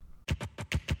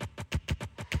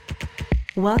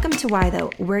Welcome to Why Though.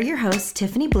 We're your hosts,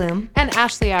 Tiffany Bloom and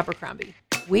Ashley Abercrombie.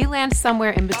 We land somewhere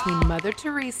in between Mother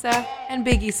Teresa and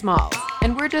Biggie Smalls,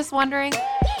 and we're just wondering,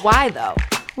 why though?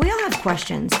 We all have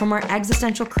questions, from our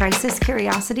existential crisis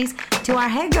curiosities to our,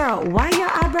 hey girl, why your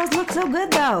eyebrows look so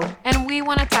good though? And we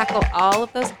want to tackle all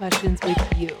of those questions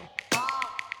with you.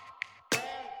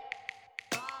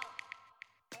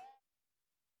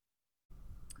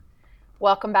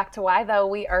 Welcome back to Why Though.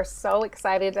 We are so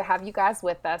excited to have you guys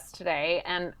with us today.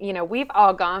 And, you know, we've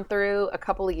all gone through a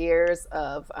couple of years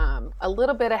of a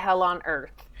little bit of hell on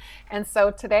earth. And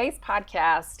so today's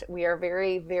podcast, we are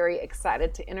very, very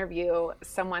excited to interview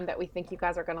someone that we think you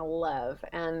guys are going to love.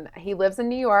 And he lives in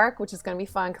New York, which is going to be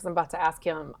fun because I'm about to ask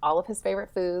him all of his favorite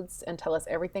foods and tell us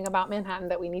everything about Manhattan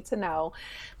that we need to know.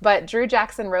 But Drew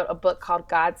Jackson wrote a book called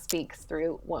God Speaks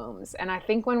Through Wombs. And I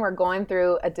think when we're going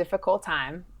through a difficult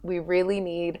time, we really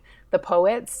need the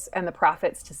poets and the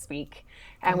prophets to speak.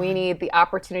 And we need the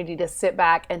opportunity to sit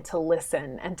back and to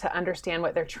listen and to understand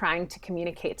what they're trying to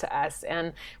communicate to us.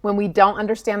 And when we don't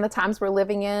understand the times we're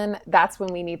living in, that's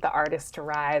when we need the artists to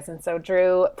rise. And so,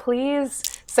 Drew, please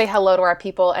say hello to our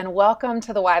people and welcome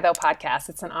to the Why Though podcast.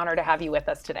 It's an honor to have you with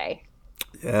us today.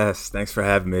 Yes, thanks for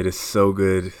having me. It's so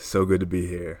good to be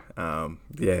here.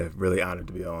 Really honored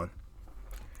to be on.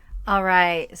 All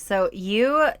right. So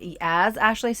you, as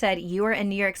Ashley said, you are in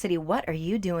New York City. What are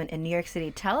you doing in New York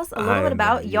City? Tell us a little bit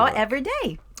about your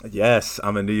everyday. Yes,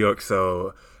 I'm in New York.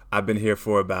 So I've been here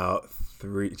for about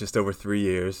just over 3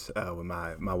 years with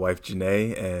my wife,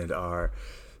 Janae, and our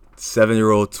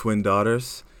 7-year-old twin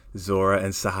daughters, Zora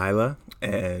and Sahila.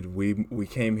 And we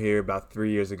came here about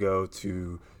 3 years ago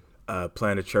to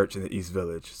plant a church in the East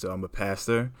Village. So I'm a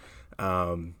pastor.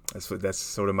 That's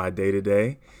sort of my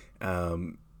day-to-day.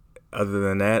 Other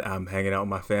than that, I'm hanging out with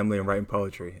my family and writing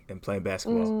poetry and playing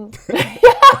basketball.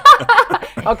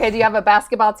 Okay, do you have a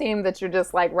basketball team that you're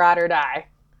just like ride or die?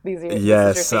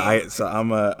 Yes, so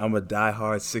I'm a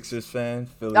diehard Sixers fan,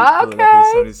 Philadelphia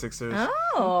 76ers.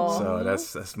 Oh, so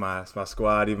that's my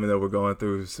squad. Even though we're going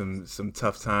through some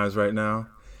tough times right now.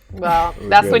 Well,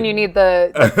 that's when you need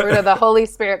the fruit of the Holy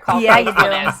Spirit called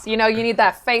faithfulness. You know, you need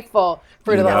that faithful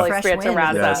fruit of the Holy Spirit to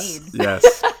rise up.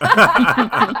 Yes.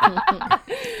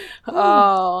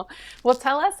 Oh, well,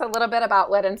 tell us a little bit about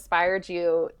what inspired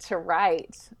you to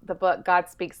write the book, God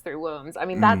Speaks Through Wombs. I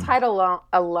mean, that title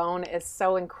alone is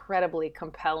so incredibly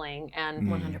compelling. And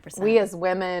 100%. We as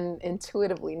women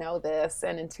intuitively know this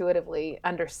and intuitively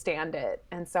understand it.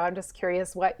 And so I'm just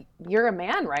curious, you're a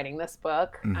man writing this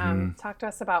book. Talk to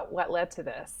us about what led to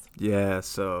this. Yeah,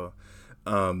 so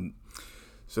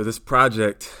this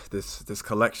project, this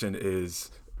collection is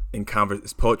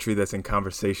it's poetry that's in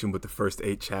conversation with the first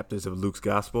 8 chapters of Luke's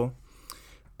Gospel.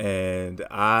 And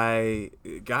I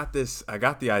got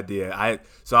the idea.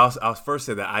 I'll first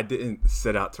say that I didn't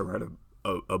set out to write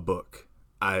a book.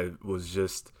 I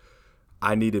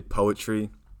needed poetry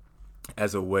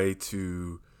as a way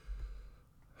to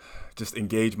just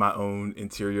engage my own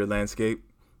interior landscape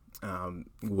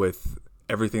with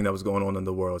everything that was going on in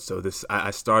the world. So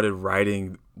I started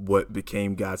writing what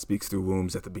became God Speaks Through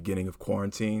Wombs at the beginning of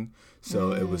quarantine.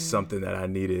 So it was something that I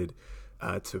needed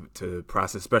to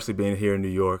process, especially being here in New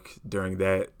York during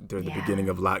the beginning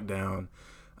of lockdown.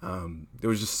 There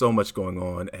was just so much going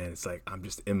on, and it's like I'm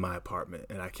just in my apartment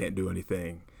and I can't do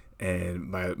anything. And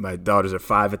my daughters are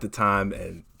 5 at the time,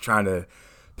 and trying to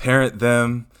parent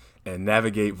them and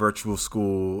navigate virtual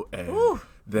school, and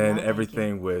then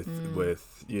everything with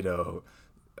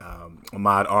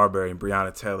Ahmaud Arbery and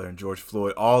Breonna Taylor and George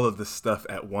Floyd, all of the stuff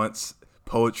at once.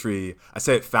 Poetry, I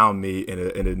say it found me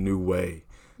in a new way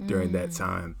during that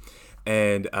time.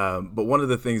 And but one of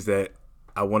the things that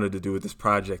I wanted to do with this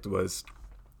project was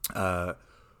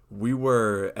we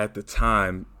were at the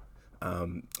time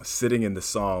sitting in the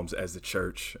Psalms as the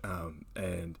church,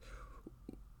 and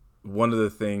one of the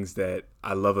things that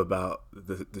I love about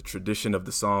the tradition of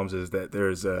the Psalms is that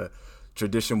there's a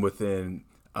tradition within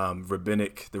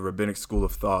the rabbinic school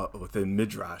of thought within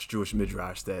Midrash, Jewish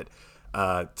Midrash, that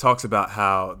talks about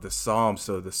how the Psalms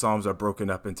are broken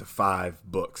up into 5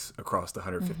 books across the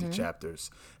 150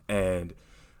 chapters, and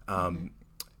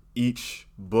each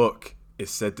book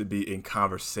is said to be in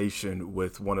conversation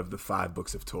with one of the 5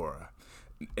 books of Torah,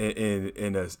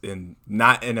 in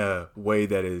not in a way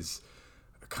that is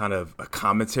kind of a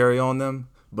commentary on them,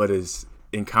 but is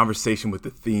in conversation with the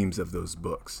themes of those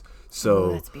books.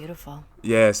 So that's beautiful.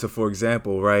 Yeah. So for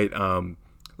example, right,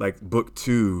 like book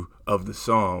 2 of the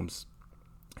Psalms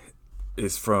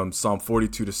is from Psalm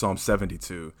 42 to Psalm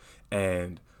 72.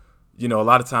 And, a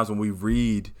lot of times when we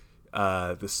read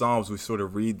the Psalms, we sort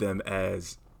of read them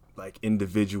as like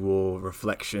individual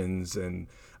reflections, and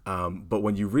but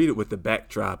when you read it with the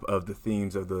backdrop of the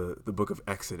themes of the book of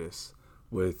Exodus,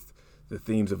 with the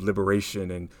themes of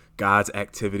liberation and God's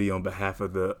activity on behalf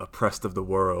of the oppressed of the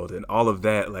world and all of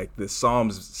that, like the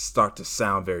Psalms start to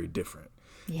sound very different.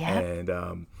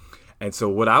 Yeah. And so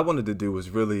what I wanted to do was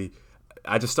really,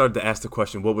 I just started to ask the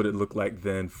question, what would it look like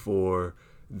then if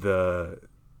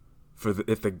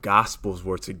the Gospels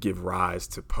were to give rise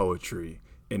to poetry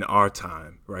in our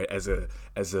time, right? As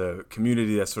a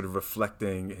community that's sort of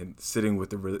reflecting and sitting with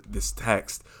this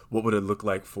text, what would it look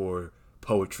like for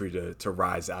poetry to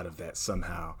rise out of that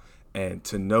somehow? And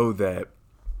to know that,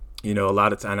 a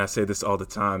lot of time, and I say this all the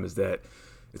time, is that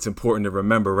it's important to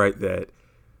remember, right,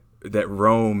 that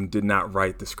Rome did not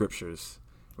write the scriptures,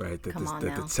 right? That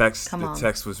the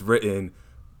text was written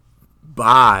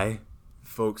by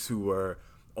folks who were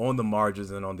on the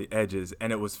margins and on the edges,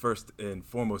 and it was first and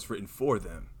foremost written for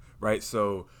them, right?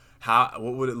 So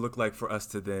what would it look like for us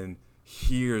to then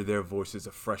hear their voices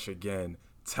afresh again,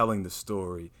 telling the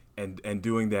story and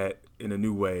doing that in a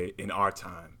new way in our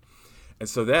time? And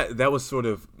so that was sort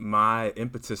of my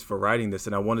impetus for writing this.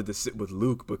 And I wanted to sit with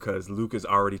Luke because Luke is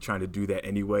already trying to do that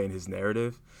anyway in his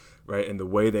narrative, right? And the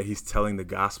way that he's telling the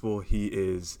gospel, he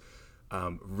is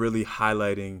really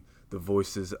highlighting the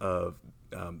voices of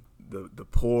the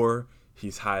poor.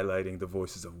 He's highlighting the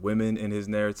voices of women in his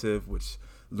narrative, which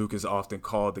Luke is often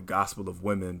called the gospel of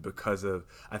women because of,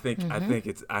 I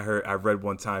read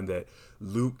one time that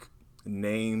Luke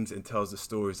names and tells the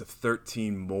stories of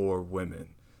 13 more women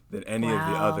than any of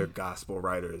the other gospel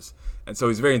writers. And so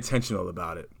he's very intentional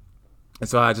about it. And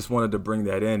so I just wanted to bring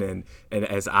that in. And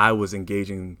as I was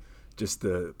engaging just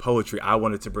the poetry, I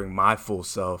wanted to bring my full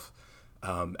self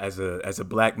as a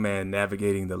Black man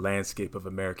navigating the landscape of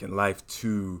American life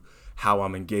to how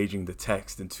I'm engaging the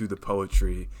text and to the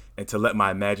poetry, and to let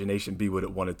my imagination be what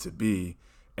it wanted to be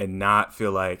and not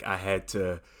feel like I had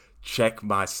to check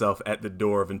myself at the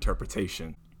door of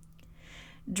interpretation.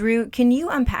 Drew, can you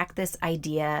unpack this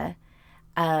idea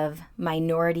of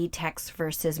minority text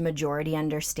versus majority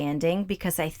understanding?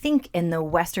 Because I think in the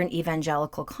Western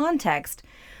evangelical context,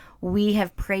 we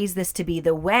have praised this to be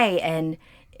the way, and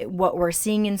what we're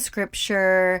seeing in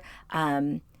Scripture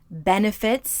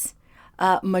benefits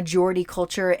majority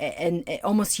culture and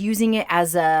almost using it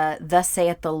as a thus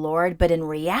saith the Lord. But in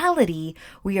reality,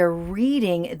 we are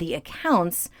reading the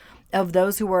accounts of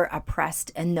those who were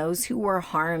oppressed and those who were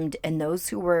harmed and those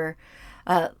who were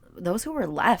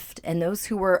left and those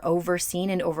who were overseen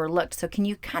and overlooked. So can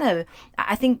you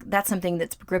I think that's something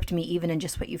that's gripped me even in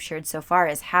just what you've shared so far,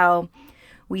 is how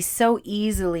we so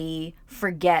easily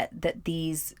forget that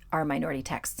these are minority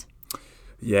texts.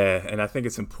 Yeah, and I think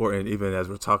it's important, even as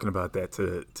we're talking about that,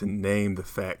 to name the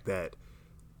fact that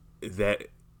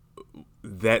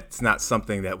that's not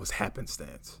something that was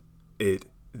happenstance. It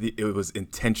was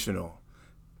intentional.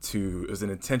 It was an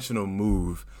intentional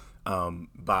move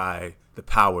by the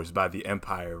powers, by the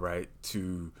empire, right,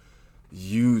 to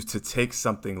take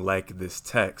something like this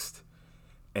text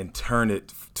and turn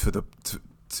it to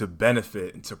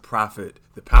benefit and to profit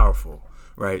the powerful.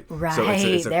 Right. So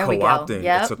it's a co-opting.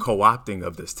 Yep. It's a co-opting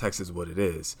of this text is what it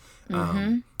is.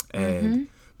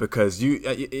 Because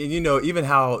even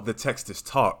how the text is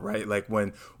taught, right? Like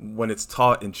when it's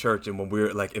taught in church and when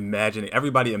we're like imagining,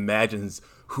 everybody imagines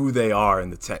who they are in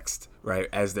the text, right?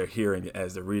 As they're hearing it,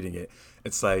 as they're reading it.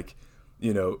 It's like,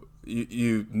 no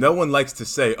one likes to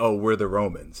say, oh, we're the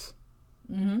Romans.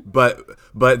 Mm-hmm.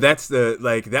 But that's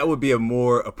that would be a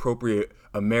more appropriate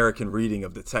American reading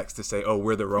of the text to say, oh,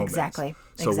 we're the Romans. Exactly.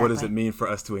 So what does it mean for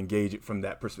us to engage it from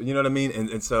that perspective? You know what I mean?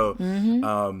 And so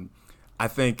I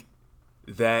think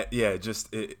that,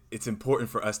 it's important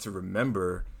for us to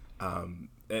remember, and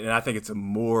I think it's a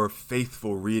more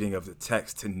faithful reading of the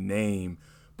text to name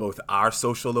both our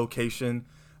social location,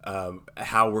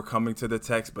 how we're coming to the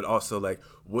text, but also like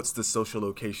what's the social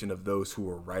location of those who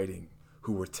are writing,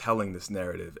 who were telling this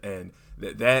narrative. And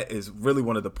that is really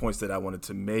one of the points that I wanted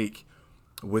to make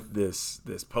with this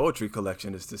poetry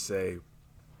collection, is to say,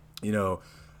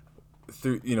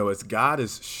 as God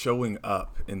is showing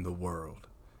up in the world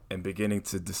and beginning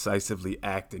to decisively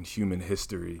act in human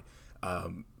history,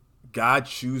 God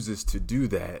chooses to do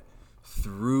that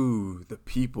through the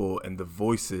people and the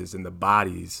voices and the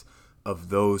bodies of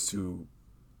those who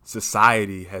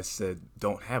society has said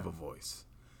don't have a voice,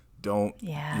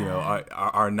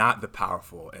 are not the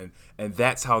powerful. And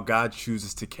that's how God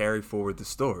chooses to carry forward the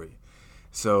story.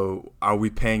 So are we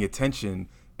paying attention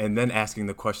and then asking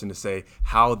the question to say,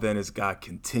 how then is God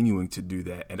continuing to do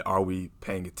that? And are we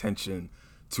paying attention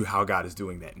to how God is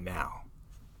doing that now?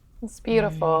 It's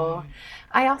beautiful.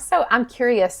 I'm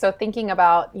curious. So thinking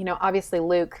about, obviously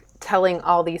Luke telling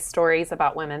all these stories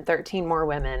about women, 13 more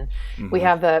women. We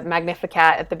have the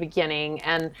Magnificat at the beginning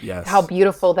and how Yes.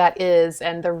 beautiful that is,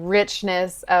 and the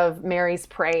richness of Mary's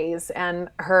praise and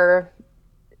her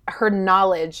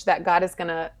knowledge that God is going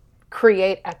to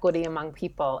create equity among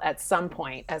people at some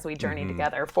point as we journey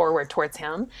together forward towards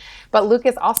him. But Luke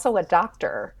is also a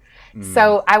doctor.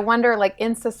 So I wonder, like,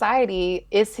 in society,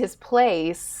 is his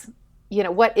place,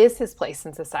 what is his place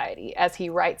in society as he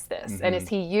writes this? And is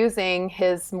he using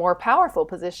his more powerful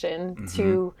position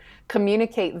to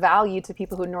communicate value to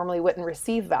people who normally wouldn't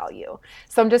receive value?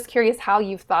 So I'm just curious how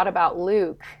you've thought about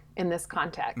Luke in this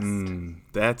context.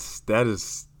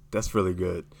 That's really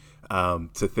good,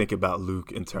 to think about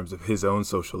Luke in terms of his own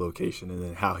social location and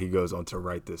then how he goes on to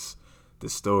write this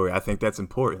story. I think that's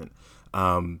important.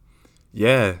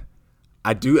 Yeah,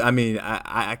 I do. I mean,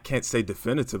 I can't say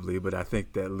definitively, but I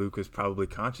think that Luke is probably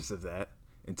conscious of that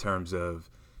in terms of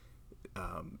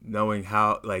knowing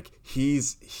how, like, he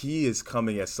is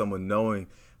coming as someone knowing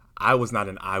I was not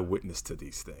an eyewitness to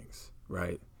these things,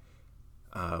 right?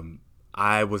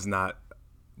 I was not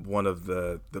one of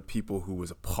the people who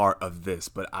was a part of this,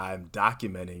 but I'm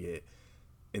documenting it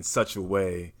in such a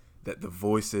way that the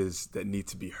voices that need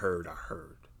to be heard are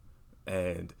heard.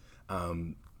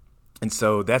 And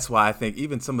so that's why I think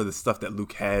even some of the stuff that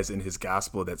Luke has in his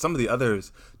gospel that some of the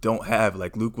others don't have,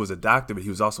 like Luke was a doctor, but he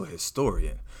was also a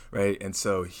historian, right? And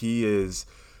so he is,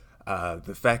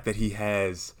 the fact that he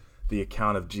has the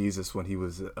account of Jesus when he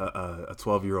was a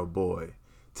 12-year-old boy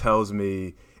tells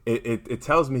me, it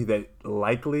tells me that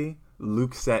likely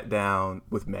Luke sat down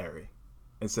with Mary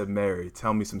and said, Mary,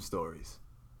 tell me some stories,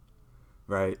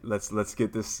 right? Let's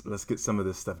get some of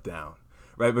this stuff down,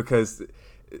 right? Because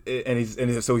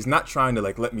so he's not trying to,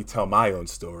 like, let me tell my own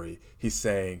story. He's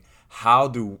saying, how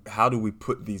do we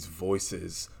put these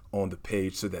voices on the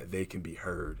page so that they can be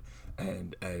heard?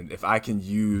 And if I can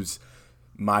use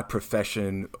my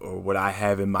profession or what I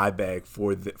have in my bag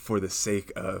for the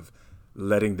sake of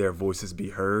letting their voices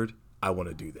be heard, I want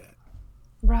to do that.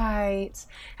 Right.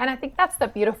 And I think that's the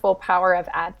beautiful power of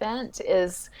Advent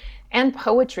and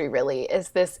poetry really, is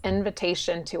this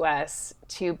invitation to us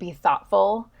to be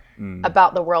thoughtful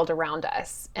about the world around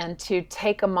us and to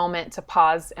take a moment to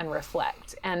pause and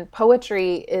reflect. And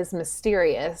poetry is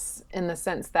mysterious in the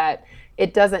sense that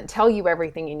it doesn't tell you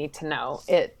everything you need to know.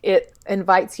 It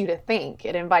invites you to think.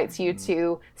 It invites you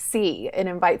to see. It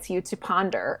invites you to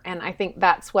ponder. And I think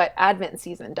that's what Advent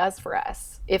season does for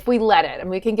us, if we let it.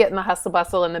 And we can get in the hustle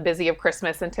bustle and the busy of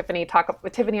Christmas. And Tiffany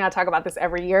and I talk about this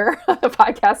every year on the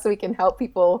podcast, so we can help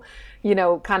people,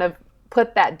 kind of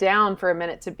put that down for a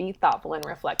minute to be thoughtful and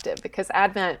reflective, because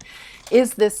Advent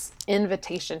is this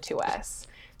invitation to us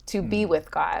to be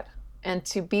with God and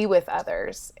to be with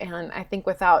others. And I think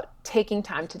without taking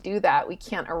time to do that, we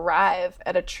can't arrive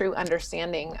at a true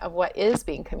understanding of what is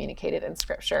being communicated in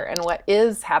Scripture and what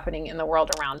is happening in the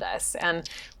world around us and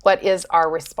what is our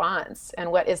response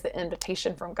and what is the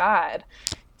invitation from God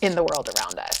in the world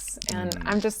around us. And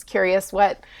I'm just curious,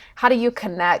 how do you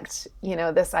connect,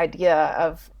 this idea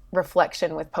of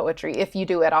reflection with poetry, if you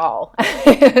do at all,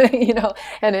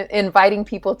 and inviting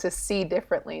people to see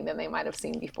differently than they might have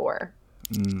seen before?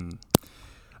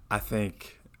 I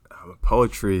think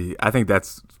poetry, I think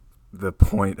that's the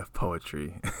point of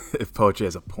poetry. If poetry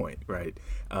has a point, right?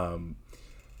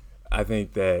 I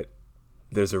think that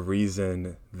there's a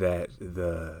reason that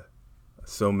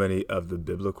so many of the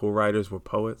biblical writers were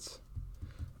poets,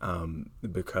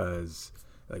 because,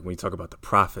 like, when you talk about the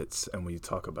prophets and when you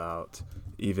talk about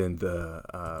even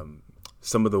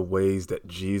some of the ways that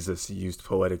Jesus used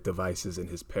poetic devices in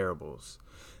his parables,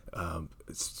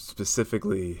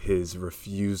 specifically his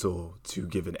refusal to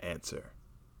give an answer,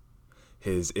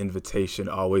 his invitation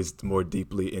always more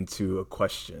deeply into a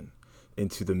question,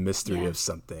 into the mystery of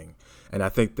something. And I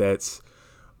think that's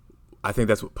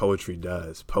what poetry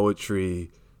does.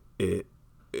 Poetry,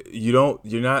 you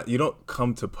don't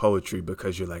come to poetry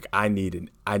because you're like, I need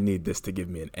this to give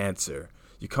me an answer.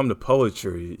 You come to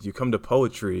poetry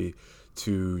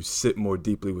to sit more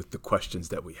deeply with the questions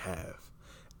that we have.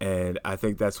 And I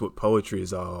think that's what poetry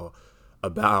is all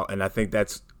about. And I think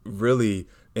that's really,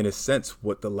 in a sense,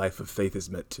 what the life of faith is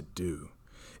meant to do.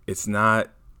 It's not,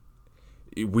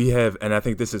 and I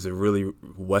think this is a really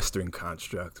Western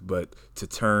construct, but to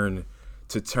turn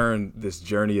this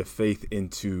journey of faith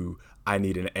into, I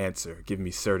need an answer, give me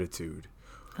certitude.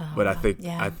 But I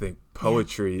think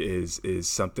poetry is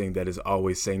something that is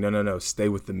always saying, no, stay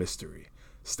with the mystery,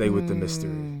 stay with the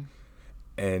mystery.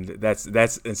 And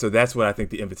that's what I think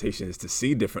the invitation is, to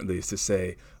see differently, is to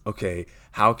say, okay,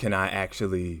 how can I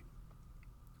actually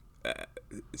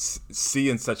see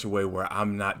in such a way where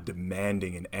I'm not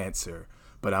demanding an answer,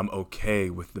 but I'm okay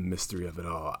with the mystery of it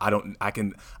all. I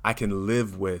can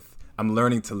live with. I'm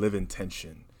learning to live in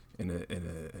tension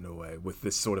in a way with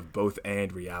this sort of both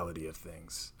and reality of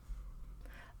things.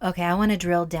 Okay, I want to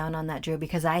drill down on that, Drew,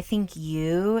 because I think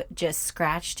you just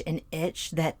scratched an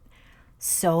itch that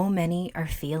so many are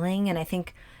feeling. And I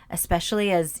think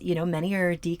especially as, many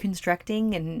are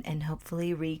deconstructing and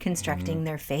hopefully reconstructing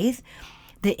their faith,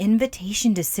 the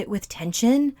invitation to sit with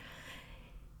tension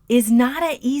is not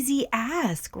an easy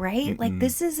ask, right? Like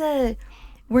this is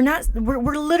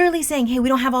we're literally saying, hey, we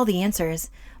don't have all the answers,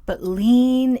 but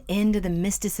lean into the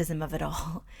mysticism of it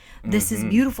all. This is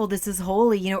beautiful. This is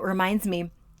holy. It reminds me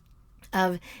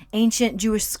of ancient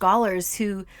Jewish scholars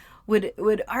who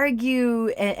would argue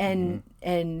and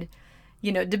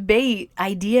debate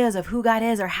ideas of who God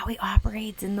is or how he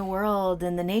operates in the world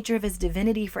and the nature of his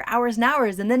divinity for hours and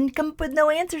hours, and then come up with no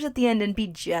answers at the end and be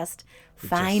just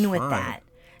fine with that.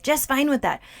 Just fine with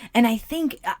that. And I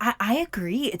think I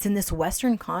agree. It's in this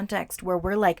Western context where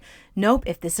we're like, nope,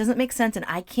 if this doesn't make sense and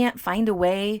I can't find a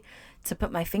way to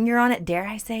put my finger on it, dare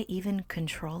I say, even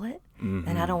control it,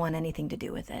 then I don't want anything to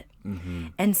do with it.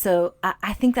 And so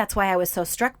I think that's why I was so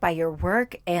struck by your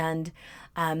work and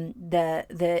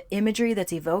the imagery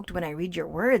that's evoked when I read your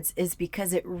words is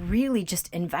because it really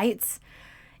just invites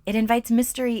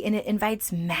mystery, and it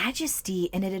invites majesty,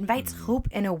 and it invites hope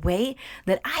in a way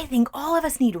that I think all of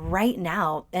us need right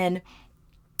now. And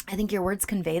I think your words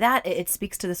convey that. It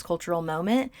speaks to this cultural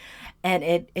moment, and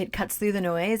it cuts through the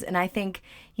noise. And I think,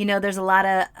 there's a lot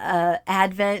of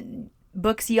Advent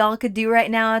books y'all could do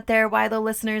right now out there, WILO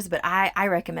listeners, but I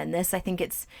recommend this. I think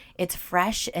it's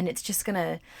fresh, and it's just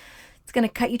gonna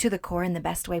cut you to the core in the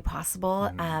best way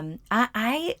possible.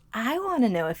 I want to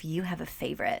know if you have a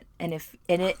favorite, and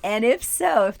if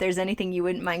so, if there's anything you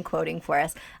wouldn't mind quoting for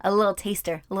us, a little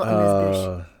taster, a little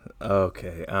amuse-bouche.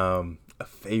 Okay, a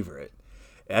favorite.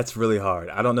 That's really hard.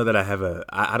 I don't know that I have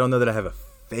a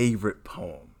favorite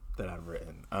poem that I've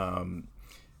written.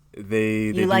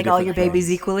 They like all your babies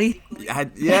things. Equally? I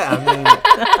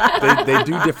mean, they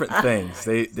do different things.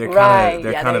 They're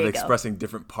kind of expressing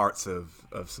different parts of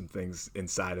some things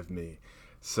inside of me.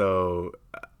 So,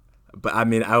 but I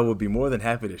mean, I would be more than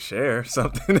happy to share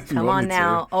something if you want me to.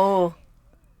 Come on now. Oh.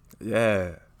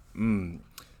 Yeah.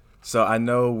 So I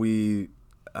know we've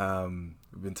been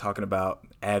talking about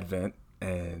Advent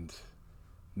and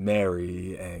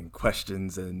Mary and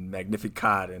questions and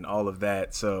Magnificat and all of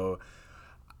that. So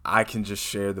I can just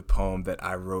share the poem that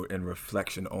I wrote in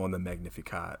reflection on the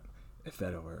Magnificat, if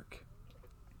that'll work.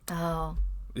 Oh.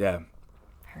 Yeah.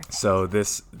 Perfect. So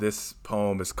this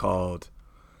poem is called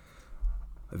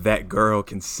That Girl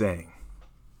Can Sing.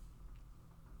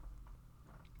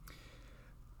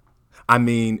 I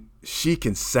mean, she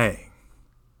can sing.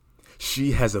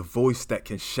 She has a voice that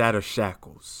can shatter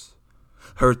shackles.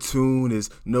 Her tune is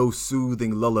no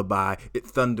soothing lullaby. It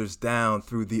thunders down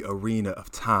through the arena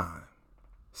of time.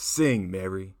 Sing,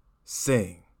 Mary,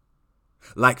 sing,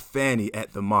 like Fanny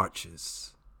at the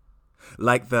marches,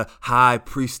 like the high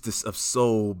priestess of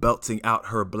soul belting out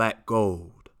her black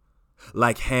gold,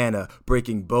 like Hannah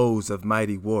breaking bows of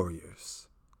mighty warriors.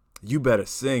 You better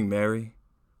sing, Mary.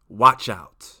 Watch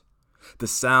out. The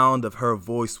sound of her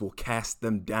voice will cast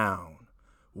them down,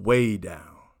 way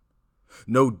down.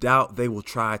 No doubt they will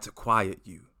try to quiet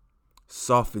you,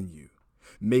 soften you,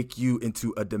 make you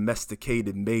into a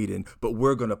domesticated maiden, but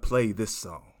we're gonna play this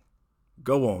song.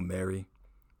 Go on, Mary.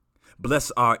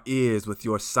 Bless our ears with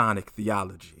your sonic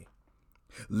theology.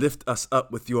 Lift us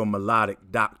up with your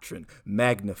melodic doctrine.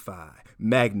 Magnify,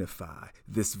 magnify.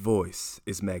 This voice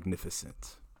is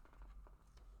magnificent.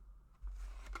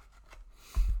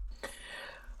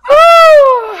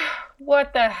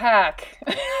 What the heck?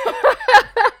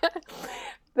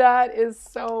 That is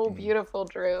so beautiful,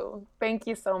 Drew. Thank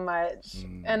you so much.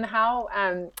 And how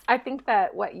I think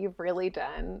that what you've really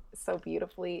done so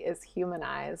beautifully is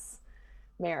humanize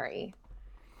Mary.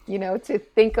 To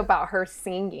think about her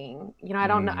singing. I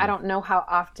don't know how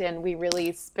often we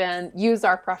really use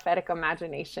our prophetic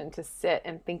imagination to sit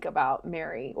and think about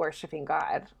Mary worshiping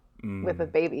God with a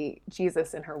baby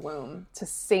Jesus in her womb, to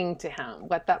sing to him,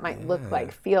 what that might look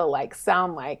like, feel like,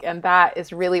 sound like. And that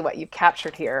is really what you've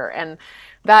captured here. And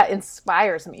that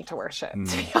inspires me to worship,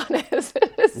 to be honest.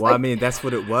 Well, I mean, that's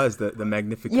what it was. The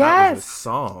Magnificat was a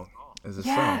song.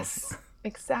 Song.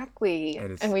 Exactly.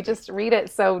 And we just read it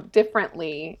so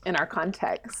differently in our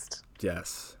context.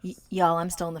 Yes. Y'all, I'm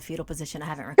still in the fetal position. I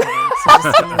haven't recovered. So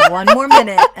just give me one more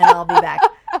minute and I'll be back.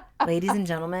 Ladies and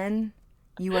gentlemen,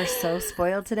 you are so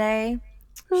spoiled today.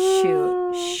 Shoot.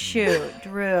 Shoot,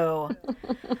 Drew.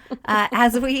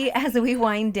 As we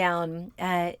wind down,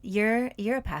 you're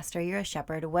a pastor, you're a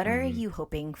shepherd. What are you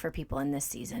hoping for people in this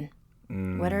season?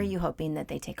 What are you hoping that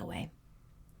they take away?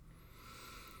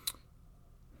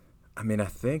 I mean, I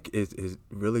think it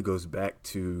really goes back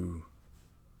to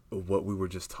what we were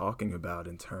just talking about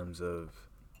in terms of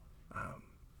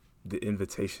the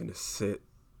invitation to sit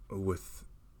with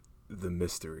the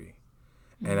mystery.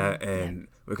 And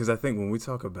because I think when we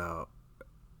talk about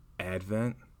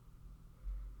Advent,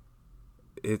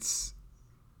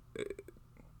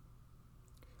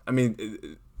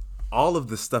 all of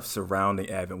the stuff surrounding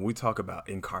Advent, when we talk about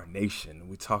incarnation,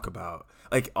 we talk about,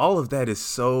 like, all of that is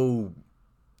so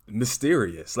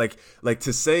mysterious. Like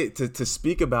to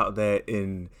speak about that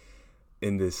in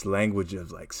this language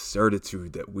of like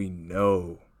certitude that we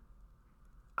know,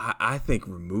 I think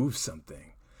removes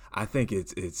something. I think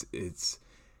it's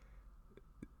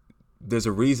there's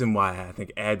a reason why I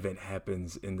think Advent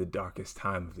happens in the darkest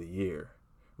time of the year,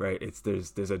 right?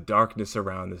 There's a darkness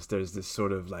around us. There's this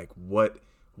sort of like, what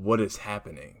is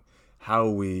happening?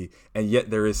 And yet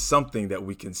there is something that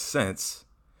we can sense,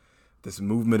 this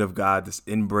movement of God, this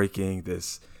inbreaking,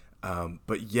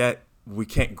 but yet we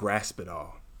can't grasp it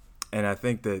all. And I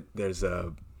think that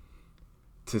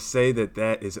to say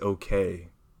that is okay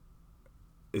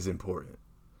is important.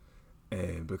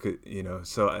 And because,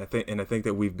 so I think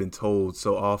that we've been told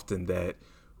so often that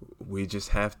we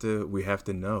have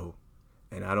to know.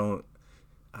 And I don't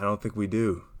think we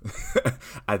do.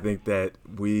 I think that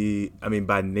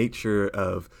by nature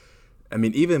of,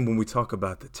 even when we talk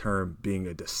about the term being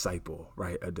a disciple,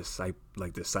 right?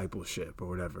 Like discipleship or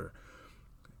whatever,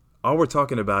 all we're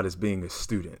talking about is being a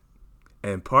student.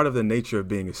 And part of the nature of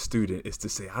being a student is to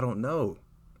say, I don't know.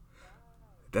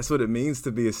 That's what it means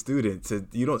to be a student.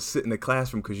 You don't sit in the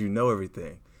classroom because you know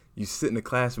everything. You sit in the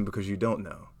classroom because you don't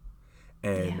know.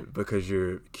 And because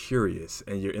you're curious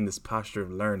and you're in this posture of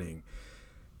learning.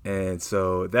 And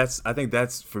so I think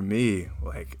that's for me,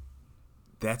 like,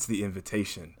 that's the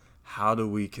invitation. How do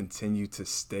we continue to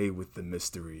stay with the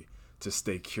mystery, to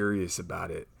stay curious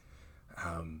about it,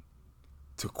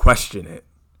 to question it,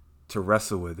 to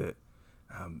wrestle with it,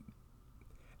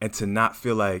 and to not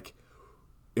feel like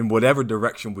in whatever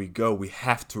direction we go, we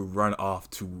have to run off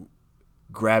to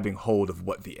grabbing hold of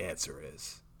what the answer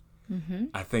is. Mm-hmm.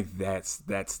 I think that's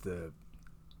the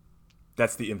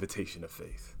invitation of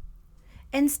faith.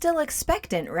 And still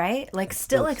expectant, right? Like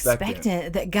still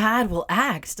expectant that God will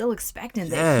act, still expectant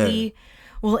that he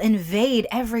will invade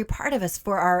every part of us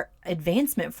for our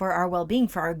advancement, for our well-being,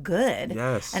 for our good.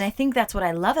 Yes. And I think that's what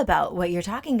I love about what you're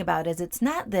talking about is it's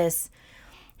not this,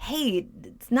 hey,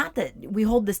 it's not that we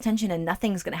hold this tension and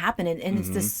nothing's going to happen and it's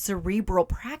this cerebral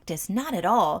practice. Not at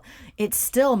all. It's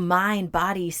still mind,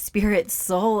 body, spirit,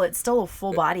 soul. It's still a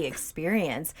full body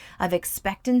experience of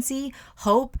expectancy,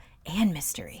 hope, and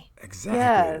mystery. Exactly.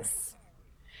 Yes.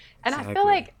 And I feel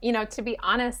like, to be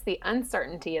honest, the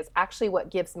uncertainty is actually what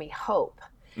gives me hope.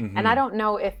 Mm-hmm. And I don't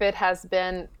know if it has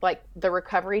been like the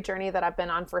recovery journey that I've been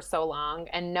on for so long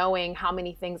and knowing how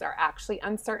many things are actually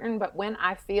uncertain. But when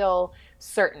I feel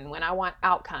certain, when I want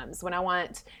outcomes, when I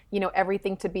want,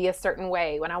 everything to be a certain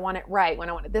way, when I want it right, when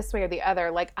I want it this way or the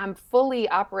other, like I'm fully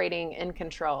operating in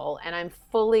control and I'm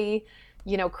fully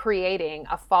creating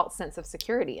a false sense of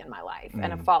security in my life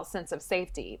and a false sense of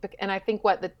safety. And I think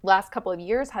what the last couple of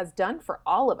years has done for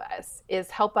all of us is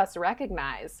help us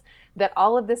recognize that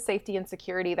all of this safety and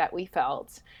security that we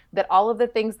felt, that all of the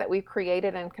things that we've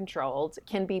created and controlled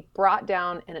can be brought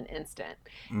down in an instant.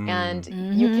 And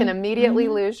you can immediately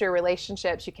lose your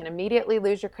relationships. You can immediately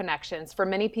lose your connections. For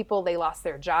many people, they lost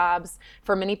their jobs.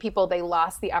 For many people, they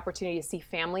lost the opportunity to see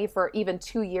family for even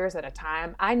 2 years at a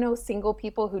time. I know single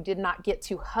people who did not get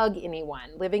to hug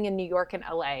anyone living in New York and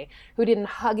LA, who didn't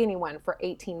hug anyone for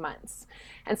 18 months.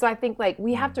 And so I think like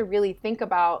we have to really think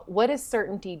about what is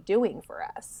certainty doing for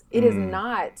us. It is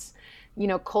not,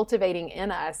 cultivating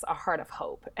in us a heart of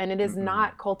hope. And it is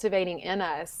not cultivating in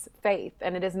us faith.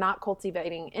 And it is not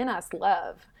cultivating in us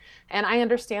love. And I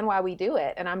understand why we do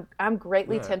it. And I'm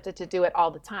greatly tempted to do it all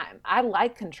the time. I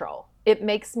like control. It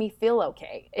makes me feel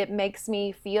okay. It makes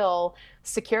me feel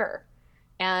secure.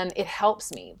 And it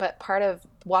helps me. But part of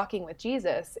walking with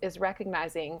Jesus is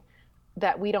recognizing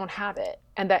that we don't have it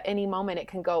and that any moment it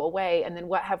can go away. And then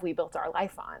what have we built our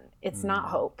life on? It's not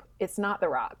hope. It's not the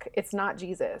rock. It's not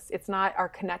Jesus. It's not our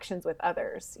connections with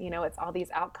others. It's all these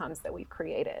outcomes that we've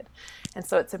created. And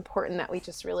so it's important that we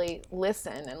just really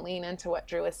listen and lean into what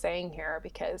Drew is saying here,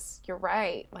 because you're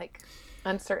right. Like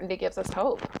uncertainty gives us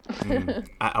hope.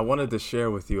 I wanted to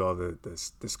share with you all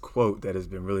this quote that has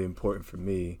been really important for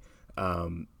me.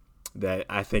 that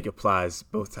I think applies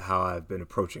both to how I've been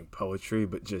approaching poetry,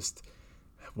 but just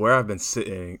where I've been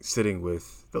sitting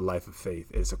with the life of faith.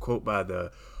 It's a quote by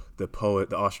the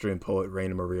Austrian poet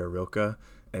Rainer Maria Rilke,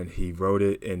 and he wrote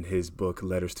it in his book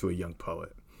Letters to a Young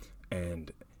Poet.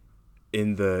 And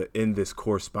in this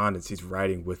correspondence, he's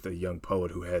writing with a young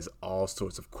poet who has all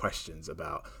sorts of questions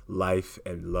about life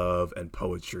and love and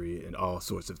poetry and all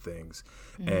sorts of things.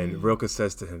 And Rilke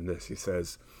says to him this. He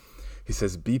says,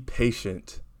 "Be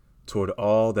patient toward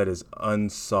all that is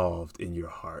unsolved in your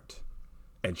heart,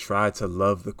 and try to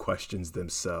love the questions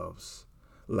themselves,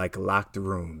 like locked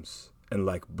rooms and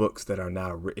like books that are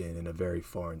now written in a very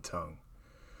foreign tongue.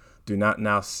 Do not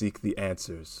now seek the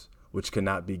answers, which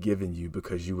cannot be given you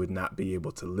because you would not be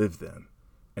able to live them.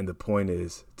 And the point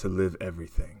is to live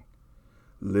everything.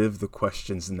 Live the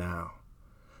questions now.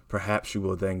 Perhaps you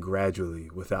will then gradually,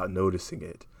 without noticing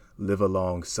it, live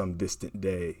along some distant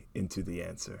day into the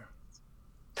answer."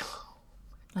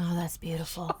 Oh, that's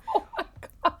beautiful.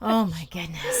 Oh my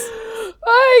goodness.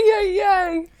 Ay, ay,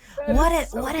 ay.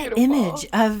 What an image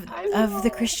of the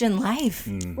Christian life.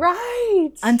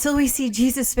 Right. Until we see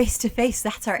Jesus face to face,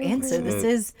 that's our answer. This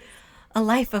is a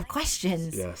life of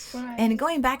questions. Yes. Right. And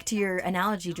going back to your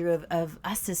analogy, Drew, of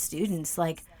us as students,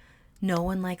 like, no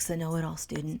one likes a know-it-all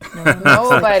student.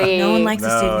 Nobody. No one likes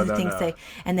a student who No, thinks no.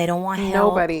 and they don't want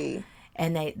help. Nobody.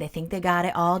 And they think they got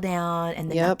it all down, and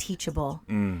they're not teachable.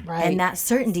 Right. And that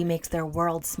certainty makes their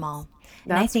world small.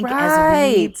 And I That's think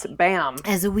right. Bam.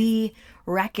 as we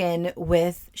reckon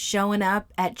with showing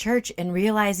up at church and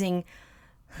realizing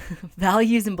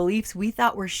values and beliefs we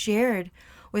thought were shared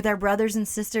with our brothers and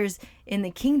sisters in the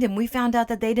kingdom, we found out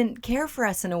that they didn't care for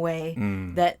us in a way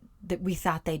that we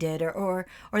thought they did, or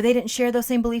they didn't share those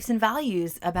same beliefs and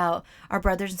values about our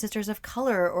brothers and sisters of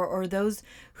color, or those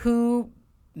who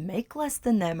make less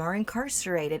than them, are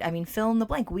incarcerated. I mean, fill in the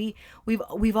blank. We've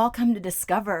all come to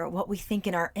discover what we think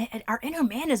in our inner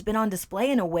man has been on display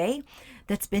in a way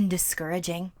that's been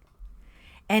discouraging.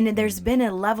 And there's been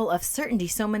a level of certainty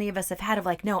so many of us have had of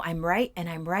like, no, I'm right, and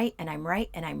I'm right, and I'm right,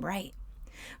 and I'm right.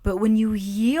 But when you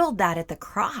yield that at the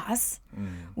cross,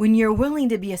 when you're willing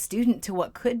to be a student to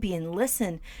what could be and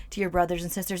listen to your brothers and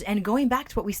sisters, and going back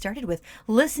to what we started with,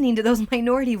 listening to those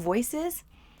minority voices,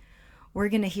 we're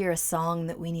going to hear a song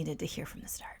that we needed to hear from the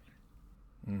start.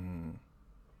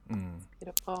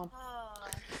 Beautiful.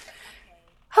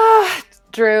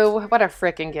 Drew, what a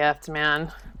freaking gift,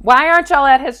 man. Why aren't y'all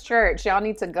at his church? Y'all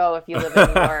need to go if you live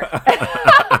in New York.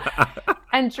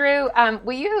 And Drew,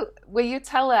 will you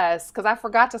tell us, because I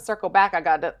forgot to circle back. I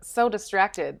got so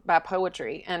distracted by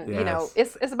poetry. And, you know,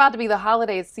 it's about to be the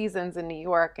holiday seasons in New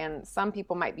York, and some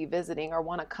people might be visiting or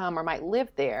want to come or might live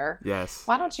there. Yes.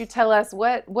 Why don't you tell us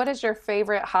what is your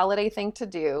favorite holiday thing to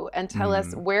do, and tell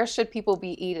us where should people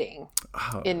be eating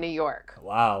in New York?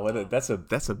 Wow, that's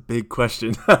a big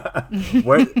question.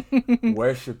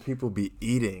 Where should people be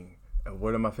eating?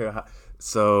 What are my favorite?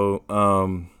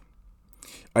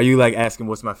 Are you like asking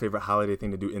what's my favorite holiday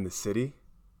thing to do in the city?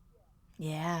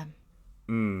 Yeah.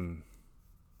 To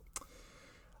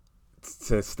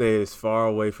stay as far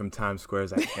away from Times Square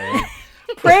as I can.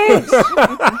 Preach!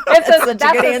 That's a good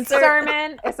a answer.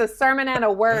 sermon. It's a sermon and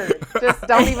a word. Just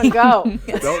don't even go.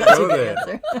 Don't go there.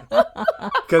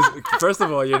 Because first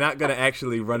of all, you're not going to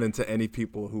actually run into any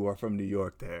people who are from New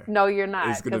York there. No, you're not,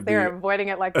 It's gonna because they're be- avoiding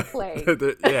it like the plague.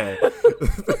 Yeah.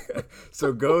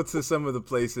 So go to some of the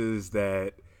places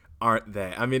that aren't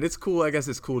that. I mean, it's cool. I guess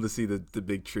it's cool to see the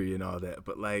big tree and all that.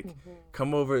 But like,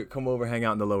 come over, hang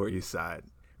out in the Lower East Side,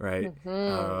 right?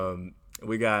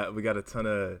 We got a ton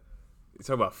of. You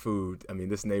talk about food. I mean,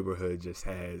 this neighborhood just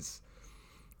has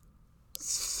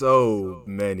so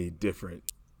many different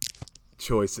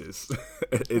choices.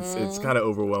 It's kind of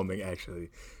overwhelming, actually.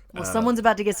 Well, someone's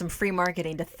about to get some free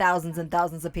marketing to thousands and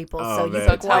thousands of people, so you man.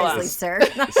 pick So tell wisely, us. sir.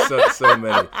 So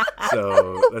many.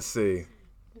 So let's see.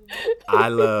 I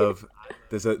love.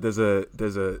 There's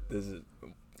a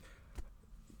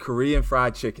Korean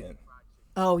fried chicken.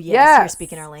 Oh, yes, Yes. you're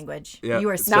speaking our language. Yeah, You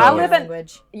are so- speaking Now, I our live in-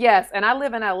 language. Yes, and I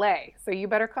live in LA, so you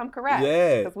better come correct.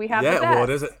 Yeah, because we have yeah. the best.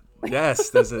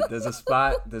 Well,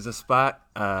 there's a spot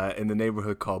in the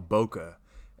neighborhood called Boca,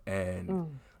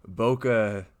 and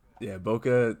Boca, they're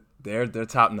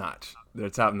top notch. They're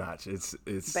top notch. It's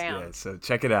Bam. yeah. So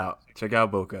check it out. Check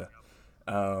out Boca.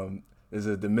 There's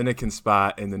a Dominican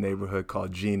spot in the neighborhood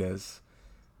called Gina's.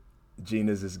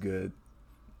 Gina's is good,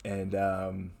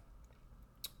 and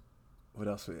what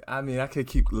else? I mean, I could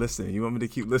keep listening. You want me to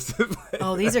keep listening?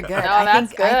 Oh, these are good. No, I that's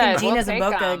think good. Gina's We'll and take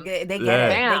Boca, 'em. they get Yeah. it.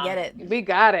 Bam. They get it. We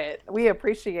got it. We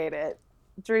appreciate it.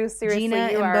 Drew, seriously,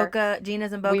 Gina's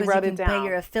and Boca. We You wrote can it down. pay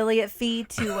your affiliate fee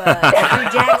to Drew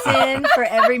Jackson for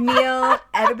every meal,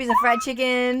 every piece of fried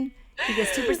chicken. He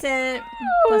gets 2%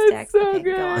 plus tax. so Okay,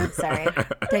 good. go on. Sorry.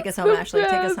 Take us home, Ashley.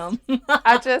 Take us home.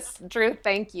 Drew,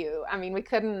 thank you. I mean, we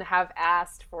couldn't have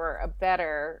asked for a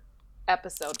better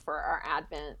episode for our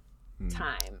Advent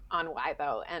time on Why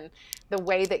Though. And the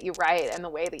way that you write and the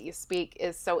way that you speak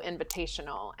is so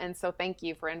invitational. And so thank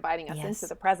you for inviting us into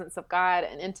the presence of God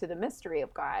and into the mystery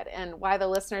of God. And Why Though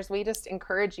listeners, we just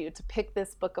encourage you to pick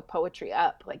this book of poetry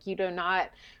up. Like, you do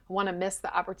not want to miss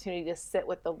the opportunity to sit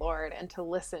with the Lord and to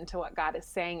listen to what God is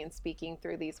saying and speaking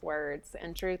through these words.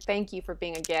 And Drew, thank you for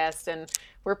being a guest. And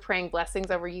we're praying blessings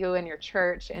over you and your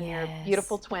church and your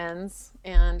beautiful twins.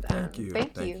 And thank you.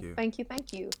 Thank you.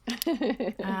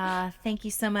 Thank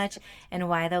you so much. And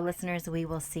Why Though listeners, we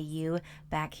will see you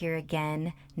back here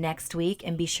again next week.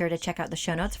 And be sure to check out the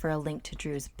show notes for a link to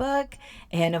Drew's book.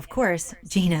 And of course,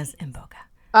 Gina's and Boca.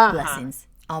 Blessings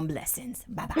on blessings.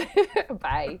 Bye-bye.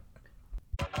 Bye.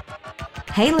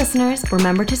 Hey listeners,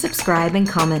 remember to subscribe and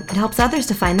comment. It helps others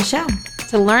to find the show.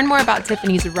 To learn more about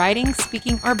Tiffany's writing,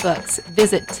 speaking, or books,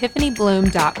 visit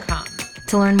TiffanyBloom.com.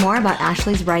 To learn more about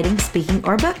Ashley's writing, speaking,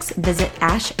 or books, visit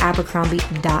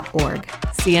ashabercrombie.org.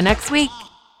 See you next week.